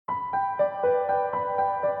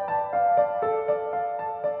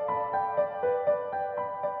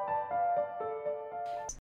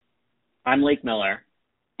I'm Lake Miller.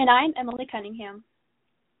 And I'm Emily Cunningham.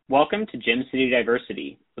 Welcome to Gym City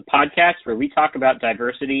Diversity, the podcast where we talk about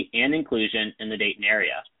diversity and inclusion in the Dayton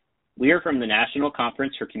area. We are from the National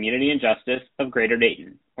Conference for Community and Justice of Greater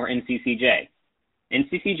Dayton, or NCCJ.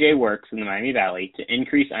 NCCJ works in the Miami Valley to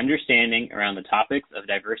increase understanding around the topics of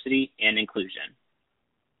diversity and inclusion.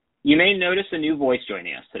 You may notice a new voice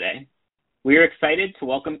joining us today. We are excited to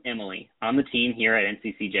welcome Emily on the team here at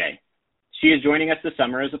NCCJ. She is joining us this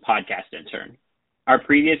summer as a podcast intern. Our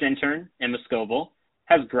previous intern, Emma Scoville,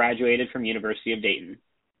 has graduated from University of Dayton.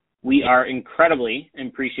 We are incredibly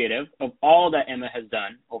appreciative of all that Emma has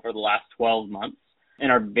done over the last 12 months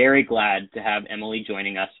and are very glad to have Emily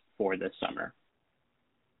joining us for this summer.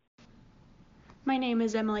 My name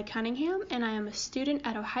is Emily Cunningham, and I am a student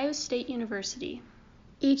at Ohio State University.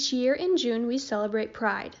 Each year in June, we celebrate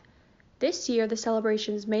Pride. This year, the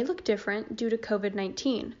celebrations may look different due to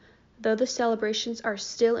COVID-19, though the celebrations are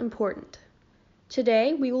still important.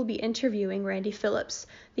 Today, we will be interviewing Randy Phillips,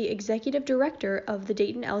 the Executive Director of the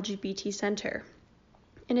Dayton LGBT Center.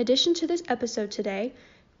 In addition to this episode today,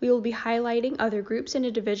 we will be highlighting other groups and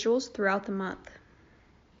individuals throughout the month.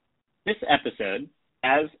 This episode,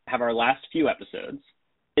 as have our last few episodes,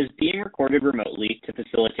 is being recorded remotely to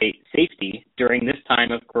facilitate safety during this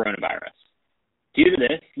time of coronavirus. Due to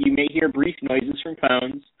this, you may hear brief noises from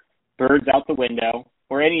phones, birds out the window,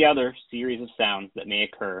 or any other series of sounds that may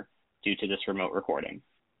occur due to this remote recording.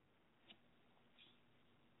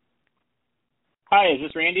 Hi, is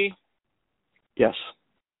this Randy? Yes.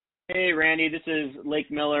 Hey, Randy, this is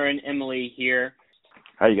Lake Miller and Emily here.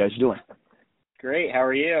 How you guys doing? Great, how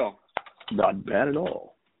are you? Not bad at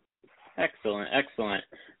all. Excellent, excellent.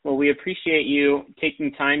 Well, we appreciate you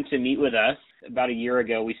taking time to meet with us. About a year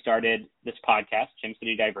ago, we started this podcast, Gym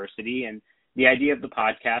City Diversity, and the idea of the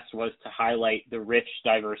podcast was to highlight the rich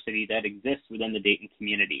diversity that exists within the Dayton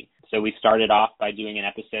community. So we started off by doing an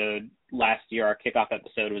episode last year. Our kickoff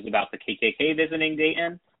episode was about the KKK visiting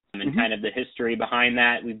Dayton and kind of the history behind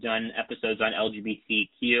that. We've done episodes on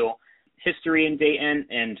LGBTQ history in Dayton,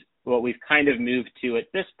 and what we've kind of moved to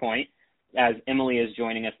at this point, as Emily is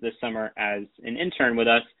joining us this summer as an intern with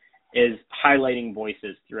us, is highlighting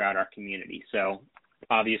voices throughout our community. So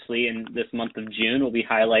obviously in this month of June, we'll be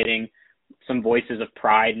highlighting some voices of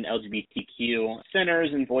pride and LGBTQ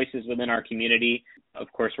centers and voices within our community. Of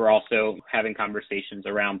course, we're also having conversations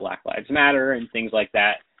around Black Lives Matter and things like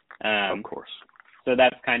that. Of course. So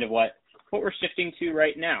that's kind of what we're shifting to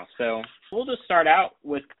right now. So we'll just start out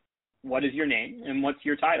with, what is your name and what's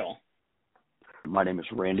your title? My name is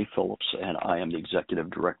Randy Phillips, and I am the Executive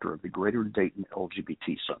Director of the Greater Dayton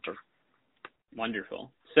LGBT Center. Wonderful.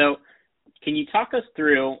 So can you talk us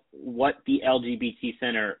through what the LGBT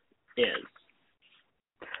Center is?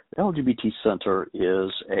 The LGBT Center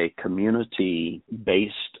is a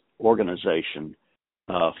community-based organization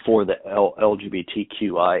for the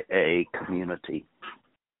LGBTQIA community,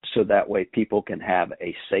 so that way people can have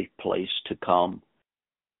a safe place to come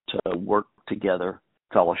to work together,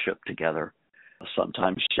 fellowship together,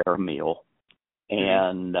 sometimes share a meal,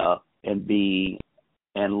 and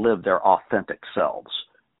live their authentic selves,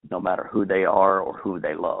 no matter who they are or who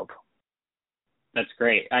they love. That's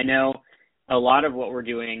great. I know a lot of what we're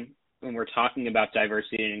doing when we're talking about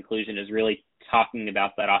diversity and inclusion is really talking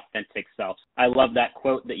about that authentic self. I love that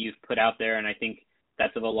quote that you've put out there, and I think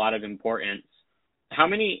that's of a lot of importance. How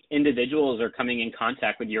many individuals are coming in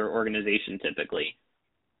contact with your organization typically?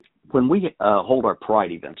 When we hold our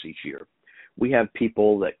Pride events each year, we have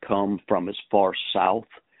people that come from as far south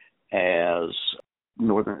as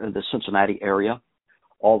the Cincinnati area,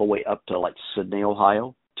 all the way up to like Sydney,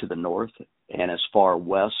 Ohio, to the north, and as far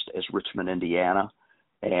west as Richmond, Indiana,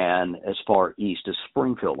 and as far east as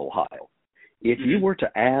Springfield, Ohio. If you were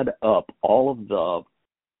to add up all of the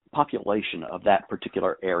population of that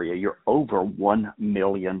particular area, you're over 1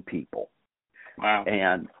 million people. Wow.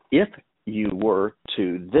 And if you were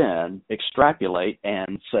to then extrapolate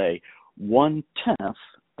and say 1/10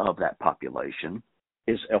 of that population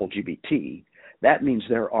is LGBT, that means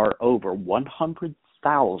there are over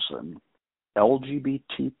 100,000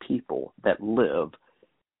 LGBT people that live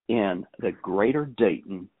in the greater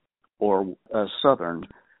Dayton or southern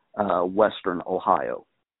western Ohio.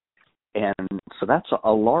 And so that's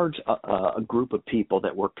a large a group of people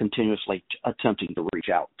that we're continuously attempting to reach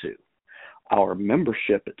out to. Our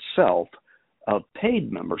membership itself,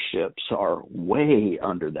 paid memberships, are way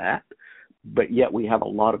under that, but yet we have a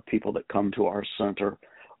lot of people that come to our center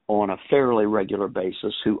on a fairly regular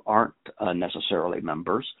basis who aren't necessarily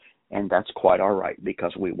members, and that's quite all right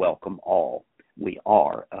because we welcome all. We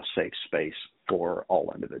are a safe space for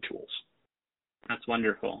all individuals. That's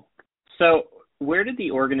wonderful. So where did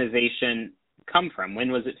the organization come from?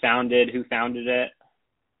 When was it founded? Who founded it?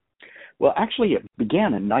 Well, actually, it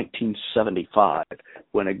began in 1975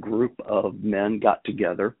 when a group of men got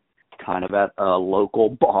together kind of at a local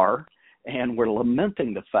bar and were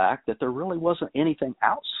lamenting the fact that there really wasn't anything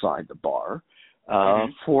outside the bar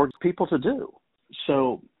for people to do.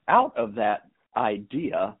 So out of that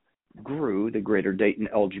idea grew the Greater Dayton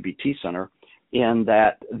LGBT Center, in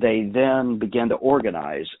that they then began to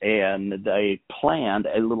organize, and they planned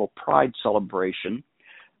a little pride celebration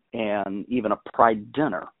and even a pride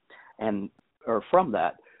dinner. Or from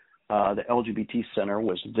that, the LGBT Center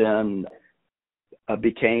was then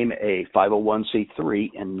became a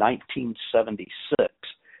 501c3 in 1976.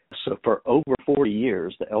 So for over 40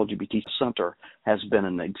 years, the LGBT Center has been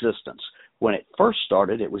in existence. When it first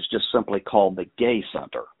started, it was just simply called the Gay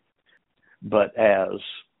Center. But as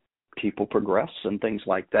people progress and things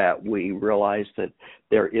like that, we realize that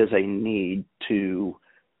there is a need to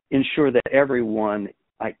ensure that everyone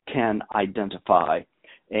can identify.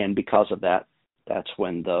 And because of that, that's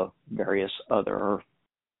when the various other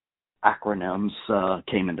acronyms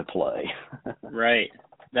came into play. Right.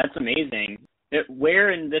 That's amazing.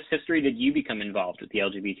 Where in this history did you become involved with the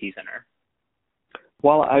LGBT Center?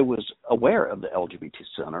 While I was aware of the LGBT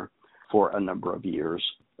Center for a number of years,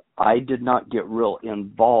 I did not get real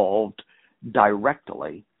involved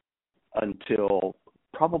directly until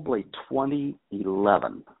probably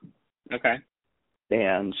 2011. Okay.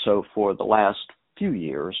 And so for the last few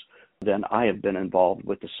years, then I have been involved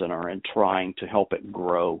with the center and trying to help it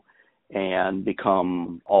grow and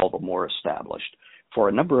become all the more established. For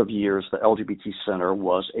a number of years, the LGBT Center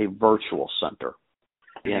was a virtual center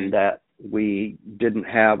in that we didn't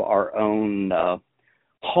have our own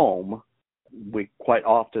home. We quite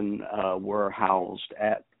often were housed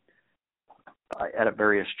at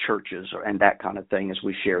various churches and that kind of thing as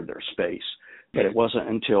we shared their space. But it wasn't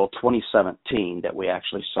until 2017 that we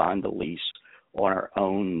actually signed the lease on our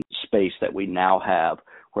own space that we now have,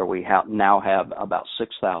 where we now have about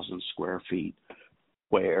 6,000 square feet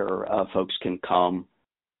where folks can come,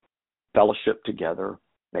 fellowship together,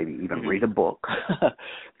 maybe even read a book,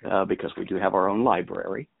 because we do have our own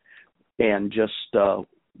library, and just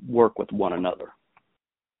work with one another.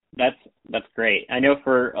 That's great. I know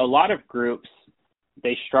for a lot of groups,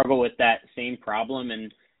 they struggle with that same problem,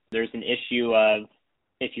 and there's an issue of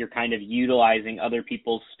if you're kind of utilizing other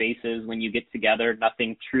people's spaces when you get together,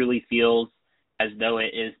 nothing truly feels as though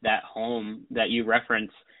it is that home that you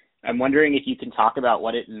reference. I'm wondering if you can talk about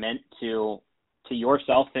what it meant to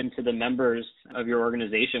yourself and to the members of your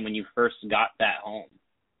organization when you first got that home.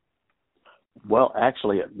 Well,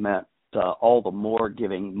 actually, it meant all the more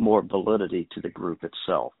giving more validity to the group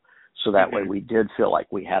itself. So that way we did feel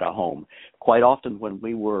like we had a home. Quite often when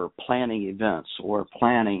we were planning events or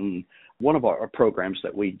planning, one of our programs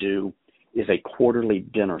that we do is a quarterly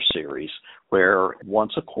dinner series where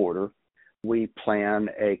once a quarter we plan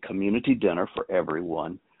a community dinner for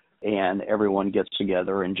everyone, and everyone gets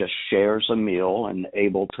together and just shares a meal and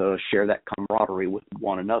able to share that camaraderie with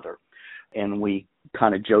one another. And we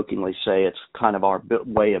kind of jokingly say it's kind of our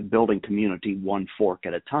way of building community one fork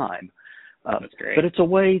at a time. That's great. But it's a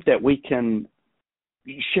way that we can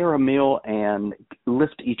share a meal and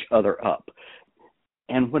lift each other up.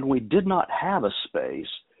 And when we did not have a space,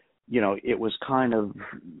 it was kind of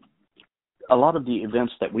a lot of the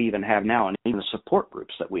events that we even have now, and even the support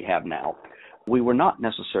groups that we have now, we were not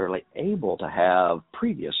necessarily able to have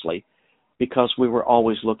previously because we were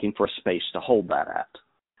always looking for a space to hold that at.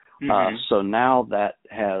 So now that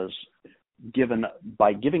has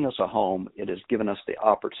by giving us a home, it has given us the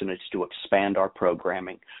opportunity to expand our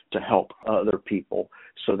programming to help other people.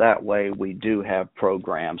 So that way we do have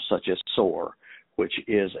programs such as SOAR, which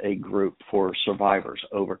is a group for survivors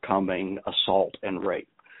overcoming assault and rape.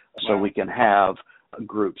 Wow. So we can have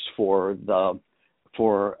groups for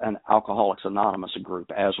an Alcoholics Anonymous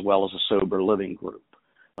group as well as a sober living group.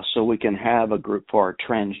 So we can have a group for our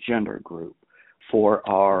transgender group, for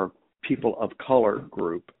our people of color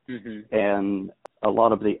group, and a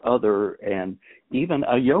lot of the other, and even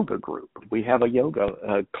a yoga group. We have a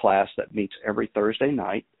yoga class that meets every Thursday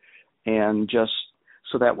night, and just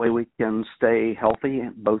so that way we can stay healthy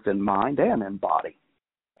both in mind and in body.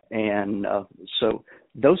 And so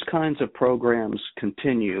those kinds of programs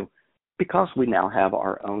continue because we now have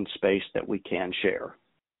our own space that we can share.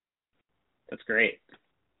 That's great.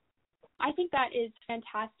 I think that is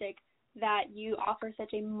fantastic that you offer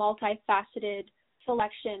such a multifaceted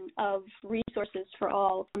selection of resources for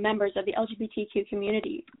all members of the LGBTQ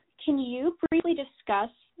community. Can you briefly discuss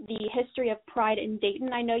the history of Pride in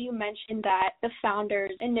Dayton? I know you mentioned that the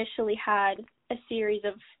founders initially had a series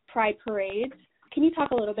of Pride parades. Can you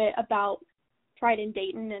talk a little bit about Pride in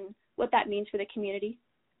Dayton and what that means for the community?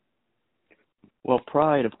 Well,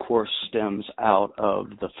 pride, of course, stems out of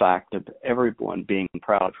the fact of everyone being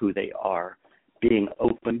proud of who they are, being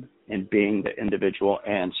open and being the individual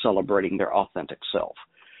and celebrating their authentic self.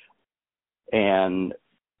 And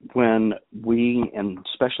when we, and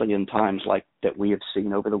especially in times like that we have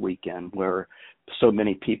seen over the weekend where so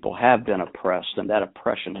many people have been oppressed and that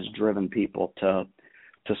oppression has driven people to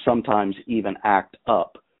sometimes even act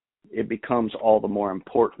up, it becomes all the more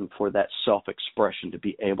important for that self-expression to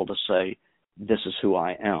be able to say, this is who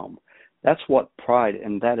I am. That's what pride,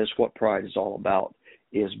 and that is what pride is all about,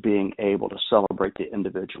 is being able to celebrate the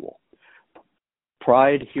individual.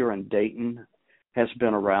 Pride here in Dayton has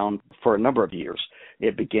been around for a number of years.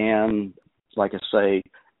 It began, like I say,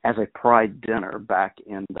 as a pride dinner back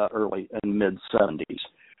in the early and mid-'70s.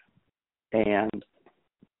 And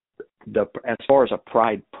as far as a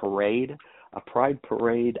pride parade,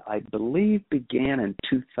 I believe, began in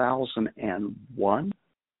 2001.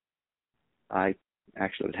 I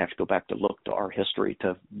actually would have to go back to look to our history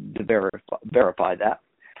to verify that.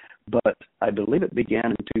 But I believe it began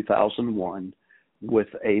in 2001 with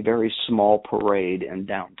a very small parade in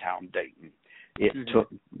downtown Dayton. It took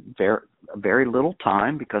very little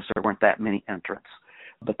time because there weren't that many entrants.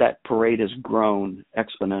 But that parade has grown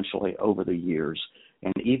exponentially over the years.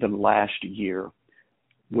 And even last year,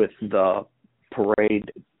 with the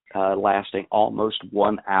parade lasting almost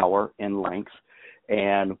 1 hour in length,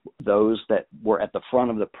 and those that were at the front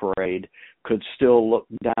of the parade could still look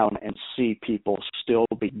down and see people still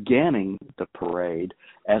beginning the parade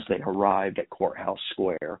as they arrived at Courthouse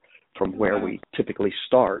Square from where we typically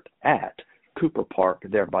start at Cooper Park,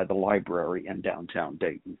 there by the library in downtown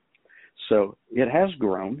Dayton. So it has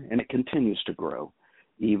grown, and it continues to grow.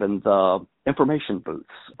 Even the information booths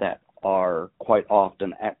that are quite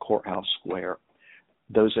often at Courthouse Square,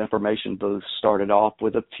 those information booths started off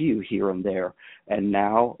with a few here and there, and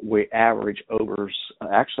now we average over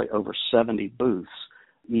 70 booths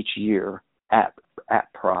each year at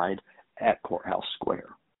Pride at Courthouse Square.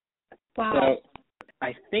 Wow. So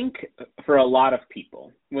I think for a lot of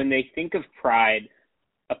people, when they think of Pride,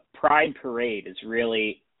 a Pride parade is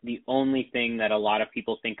really the only thing that a lot of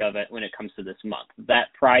people think of it when it comes to this month.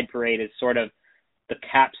 That Pride parade is sort of the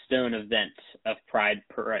capstone event of Pride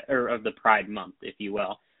or of the Pride month, if you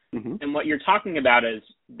will. Mm-hmm. And what you're talking about is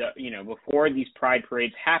before these Pride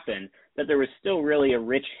parades happened, that there was still really a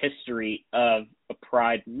rich history of a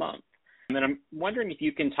Pride month. And then I'm wondering if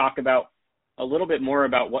you can talk about a little bit more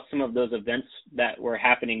about what some of those events that were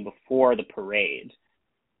happening before the parade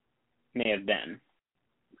may have been.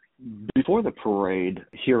 Before the parade,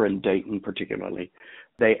 here in Dayton particularly,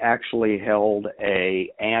 they actually held an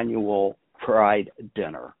annual Pride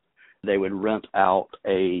dinner. They would rent out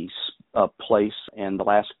a place, and the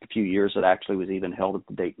last few years it actually was even held at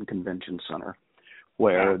the Dayton Convention Center,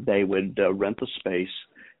 where they would rent the space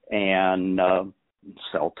and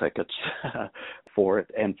sell tickets for it,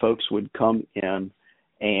 and folks would come in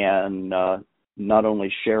and not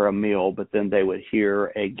only share a meal, but then they would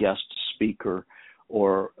hear a guest speaker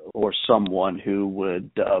or someone who would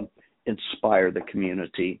inspire the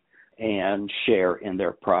community and share in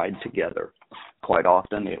their pride together. Quite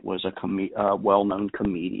often it was a well-known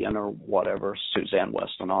comedian or whatever. Suzanne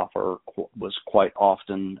Westenhofer was quite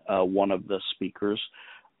often one of the speakers,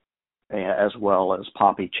 as well as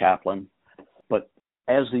Poppy Chaplin. But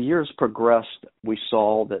as the years progressed, we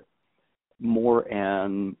saw that more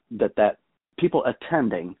and that people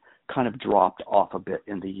attending kind of dropped off a bit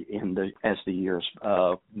as the years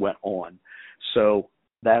went on. So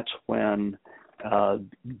that's when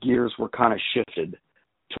gears were kind of shifted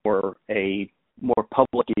toward a more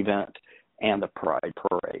public event and the Pride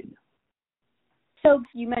Parade. So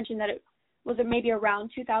you mentioned that it was maybe around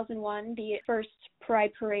 2001, the first Pride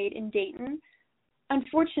Parade in Dayton.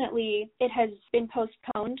 Unfortunately, it has been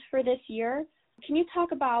postponed for this year. Can you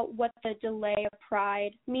talk about what the delay of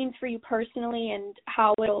Pride means for you personally and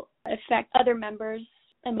how it will affect other members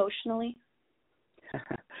emotionally?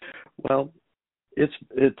 Well, it's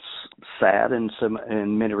sad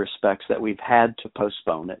in many respects that we've had to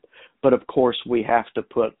postpone it, but of course we have to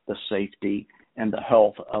put the safety and the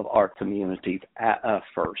health of our community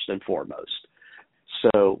first and foremost.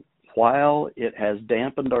 So while it has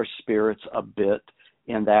dampened our spirits a bit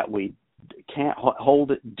in that we can't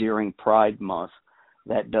hold it during Pride Month,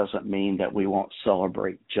 that doesn't mean that we won't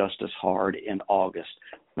celebrate just as hard in August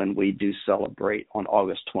when we do celebrate on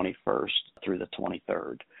August 21st through the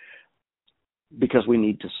 23rd. Because we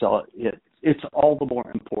need to it's all the more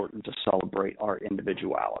important to celebrate our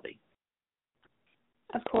individuality.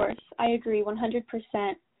 Of course, I agree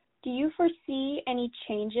 100%. Do you foresee any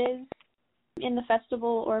changes in the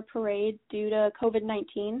festival or parade due to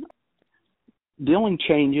COVID-19? The only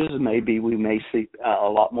changes maybe we may see a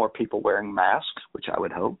lot more people wearing masks, which I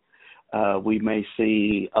would hope. We may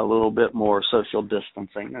see a little bit more social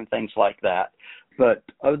distancing and things like that. But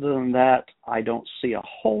other than that, I don't see a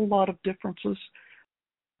whole lot of differences,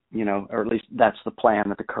 or at least that's the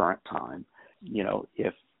plan at the current time.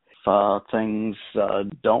 If things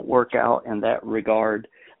don't work out in that regard,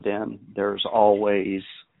 then there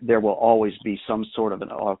will always be some sort of an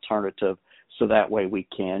alternative, so that way we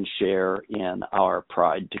can share in our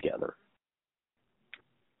pride together.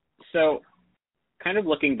 So, kind of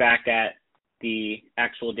looking back at the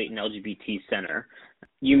actual Dayton LGBT Center,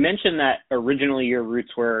 you mentioned that originally your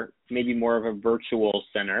roots were maybe more of a virtual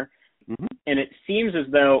center, mm-hmm. and it seems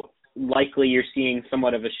as though likely you're seeing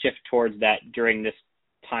somewhat of a shift towards that during this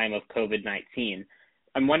time of COVID-19.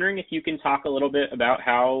 I'm wondering if you can talk a little bit about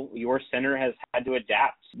how your center has had to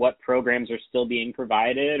adapt, what programs are still being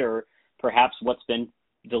provided, or perhaps what's been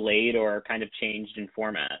delayed or kind of changed in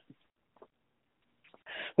format.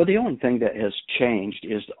 Well, the only thing that has changed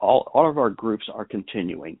is all of our groups are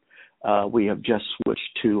continuing. We have just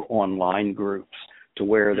switched to online groups to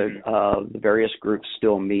where the various groups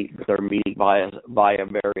still meet, but they're meeting via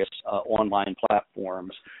various online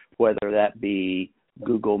platforms, whether that be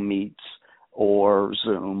Google Meets or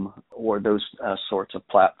Zoom or those sorts of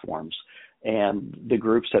platforms. And the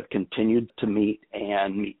groups have continued to meet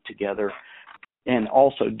together. And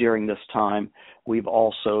also during this time, we've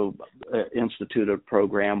also instituted a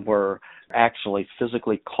program where actually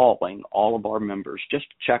physically calling all of our members just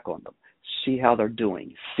to check on them, see how they're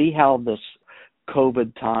doing, see how this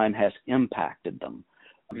COVID time has impacted them,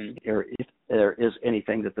 or if there is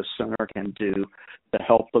anything that the center can do to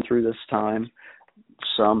help them through this time.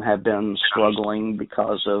 Some have been struggling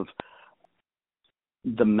because of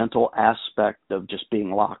the mental aspect of just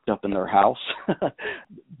being locked up in their house.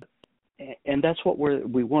 And that's what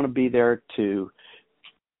we want to be there to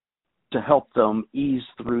help them ease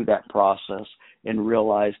through that process and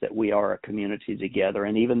realize that we are a community together.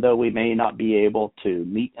 And even though we may not be able to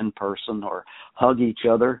meet in person or hug each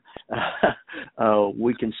other,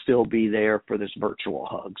 we can still be there for this virtual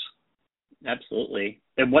hugs. Absolutely.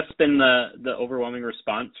 And what's been the overwhelming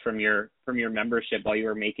response from your membership while you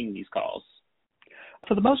were making these calls?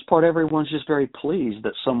 For the most part, everyone's just very pleased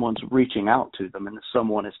that someone's reaching out to them and that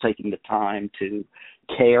someone is taking the time to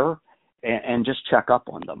care and just check up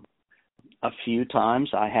on them. A few times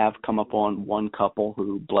I have come up on one couple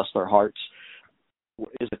who, bless their hearts,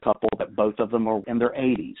 is a couple that both of them are in their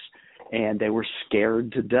 80s, and they were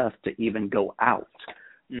scared to death to even go out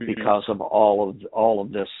because of all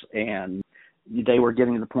of this, and they were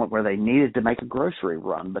getting to the point where they needed to make a grocery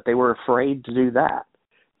run, but they were afraid to do that.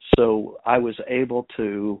 So I was able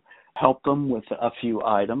to help them with a few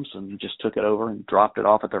items and just took it over and dropped it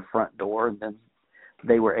off at their front door, and then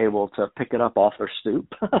they were able to pick it up off their stoop.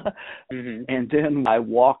 And then I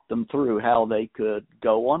walked them through how they could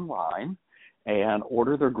go online and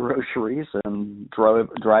order their groceries and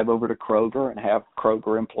drive over to Kroger and have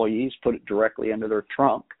Kroger employees put it directly into their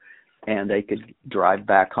trunk, and they could drive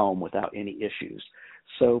back home without any issues.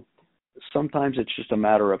 So sometimes it's just a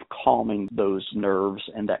matter of calming those nerves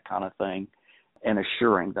and that kind of thing and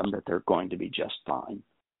assuring them that they're going to be just fine.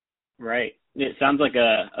 Right. It sounds like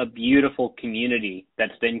a beautiful community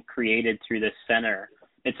that's been created through this center.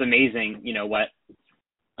 It's amazing, what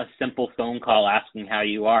a simple phone call asking how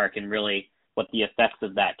you are can really, what the effects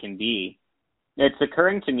of that can be. It's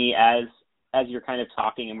occurring to me as you're kind of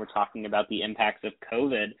talking and we're talking about the impacts of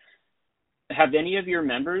COVID. Have any of your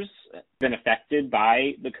members been affected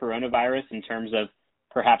by the coronavirus in terms of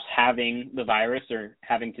perhaps having the virus or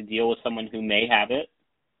having to deal with someone who may have it?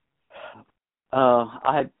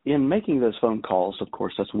 In making those phone calls, of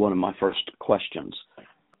course, that's one of my first questions.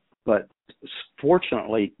 But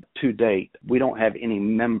fortunately, to date, we don't have any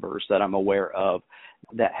members that I'm aware of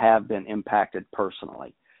that have been impacted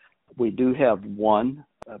personally. We do have one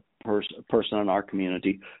person in our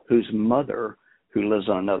community whose mother, who lives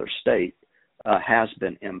in another state, has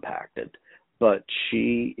been impacted. But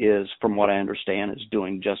she is, from what I understand, is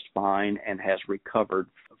doing just fine and has recovered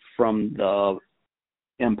from the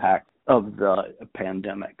impact of the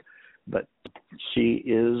pandemic. But she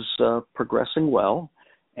is progressing well,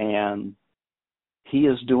 and he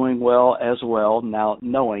is doing well as well now,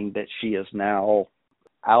 knowing that she is now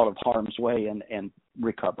out of harm's way and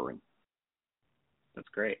recovering. That's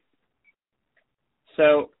great.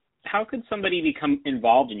 So how could somebody become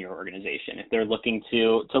involved in your organization if they're looking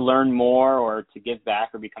to learn more or to give back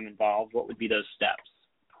or become involved? What would be those steps?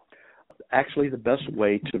 Actually, the best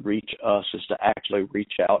way to reach us is to actually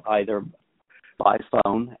reach out either by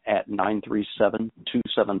phone at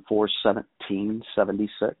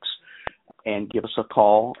 937-274-1776 and give us a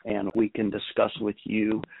call, and we can discuss with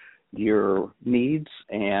you your needs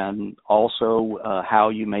and also how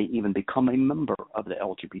you may even become a member of the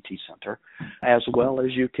LGBT Center, as well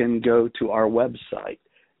as you can go to our website,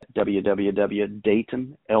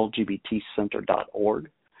 www.daytonlgbtcenter.org.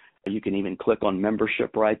 You can even click on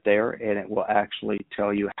membership right there, and it will actually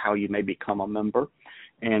tell you how you may become a member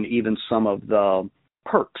and even some of the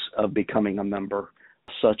perks of becoming a member,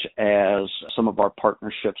 such as some of our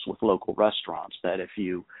partnerships with local restaurants, that if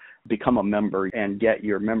you become a member and get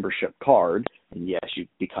your membership card, and yes, you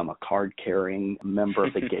become a card-carrying member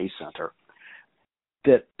of the Gay Center,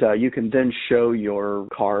 that you can then show your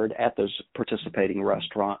card at those participating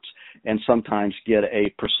restaurants and sometimes get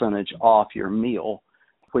a percentage off your meal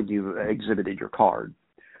when you exhibited your card.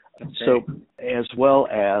 Okay. So as well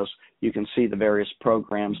as you can see the various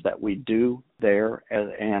programs that we do there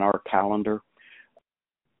and our calendar,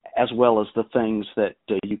 as well as the things that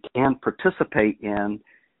you can participate in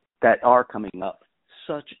that are coming up,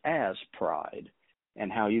 such as Pride,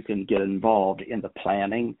 and how you can get involved in the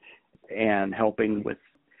planning and helping with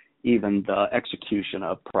even the execution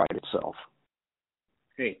of Pride itself.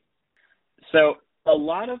 Great. So a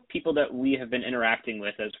lot of people that we have been interacting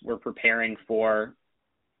with as we're preparing for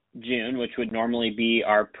June, which would normally be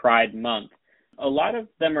our Pride Month, a lot of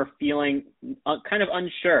them are feeling kind of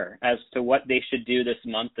unsure as to what they should do this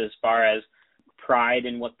month as far as Pride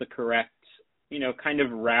and what the correct, kind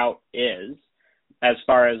of route is, as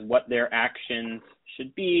far as what their actions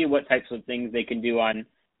should be, what types of things they can do on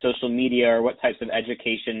social media, or what types of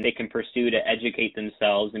education they can pursue to educate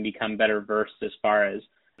themselves and become better versed as far as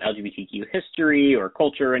LGBTQ history or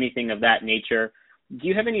culture or anything of that nature. Do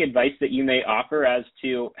you have any advice that you may offer as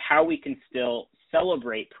to how we can still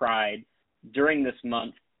celebrate Pride during this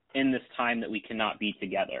month in this time that we cannot be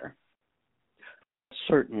together?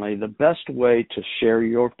 Certainly. The best way to share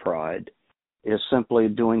your pride is simply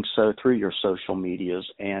doing so through your social medias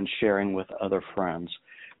and sharing with other friends.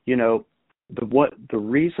 The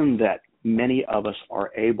reason that many of us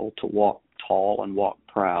are able to walk tall and walk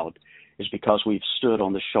proud is because we've stood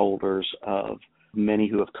on the shoulders of many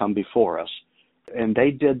who have come before us. And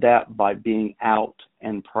they did that by being out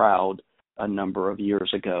and proud a number of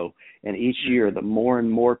years ago. And each year, the more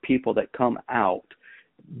and more people that come out,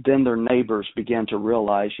 then their neighbors begin to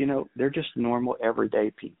realize, they're just normal,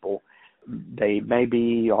 everyday people. They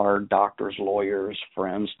maybe are doctors, lawyers,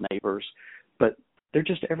 friends, neighbors, but they're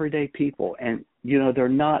just everyday people. And, they're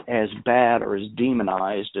not as bad or as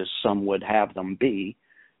demonized as some would have them be.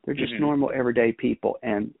 They're just normal, everyday people,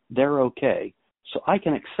 and they're okay. So I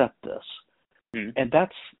can accept this. And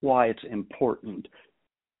that's why it's important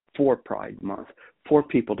for Pride Month, for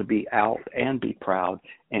people to be out and be proud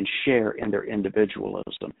and share in their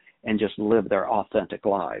individualism and just live their authentic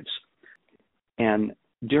lives. And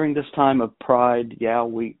during this time of Pride,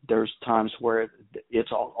 there's times where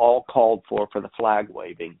it's all called for the flag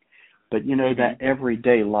waving. But that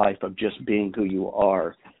everyday life of just being who you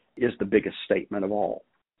are is the biggest statement of all.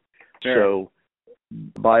 Sure. So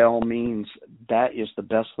by all means, that is the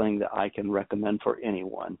best thing that I can recommend for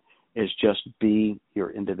anyone, is just be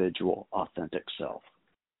your individual, authentic self.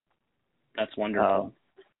 That's wonderful.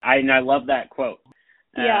 I love that quote.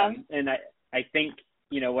 Yeah. And I think,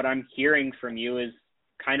 what I'm hearing from you is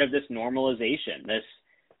kind of this normalization, this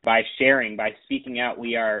by sharing, by speaking out,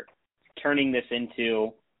 we are turning this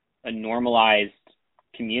into a normalized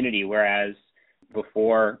community, whereas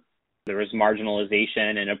before there was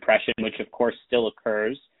marginalization and oppression, which of course still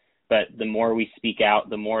occurs, but the more we speak out,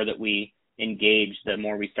 the more that we engage, the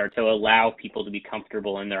more we start to allow people to be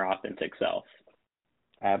comfortable in their authentic self.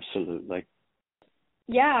 Absolutely.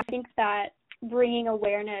 Yeah, I think that bringing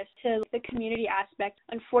awareness to the community aspect,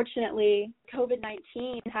 unfortunately,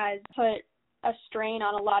 COVID-19 has put a strain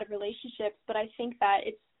on a lot of relationships, but I think that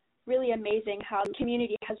it's really amazing how the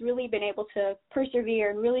community has really been able to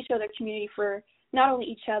persevere and really show their community for not only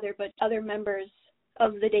each other, but other members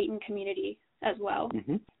of the Dayton community as well.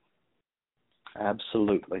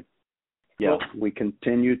 Absolutely. Yeah, we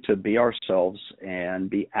continue to be ourselves and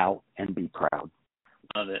be out and be proud.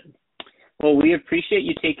 Love it. Well, we appreciate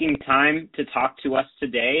you taking time to talk to us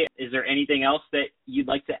today. Is there anything else that you'd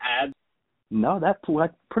like to add? No, that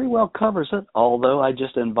pretty well covers it, although I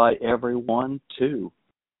just invite everyone to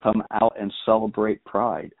come out and celebrate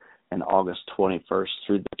Pride on August 21st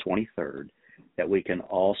through the 23rd, that we can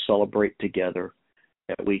all celebrate together,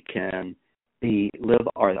 that we can live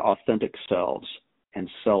our authentic selves and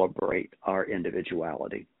celebrate our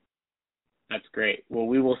individuality. That's great. Well,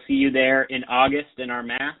 we will see you there in August in our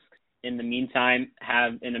masks. In the meantime,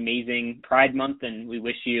 have an amazing Pride Month, and we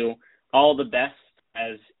wish you all the best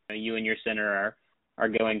as you and your center are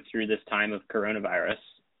going through this time of coronavirus.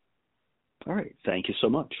 All right. Thank you so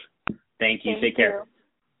much. Thank you. Take care.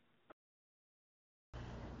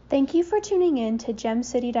 Thank you for tuning in to Gem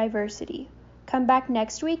City Diversity. Come back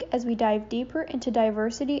next week as we dive deeper into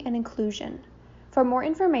diversity and inclusion. For more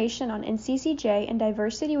information on NCCJ and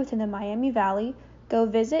diversity within the Miami Valley, go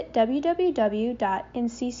visit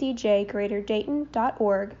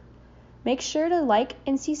www.nccjgreaterdayton.org. Make sure to like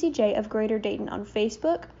NCCJ of Greater Dayton on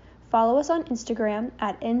Facebook, follow us on Instagram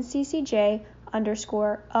at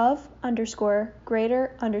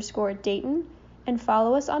NCCJ_of_Greater_Dayton, and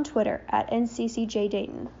follow us on Twitter at NCCJ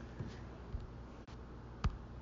Dayton.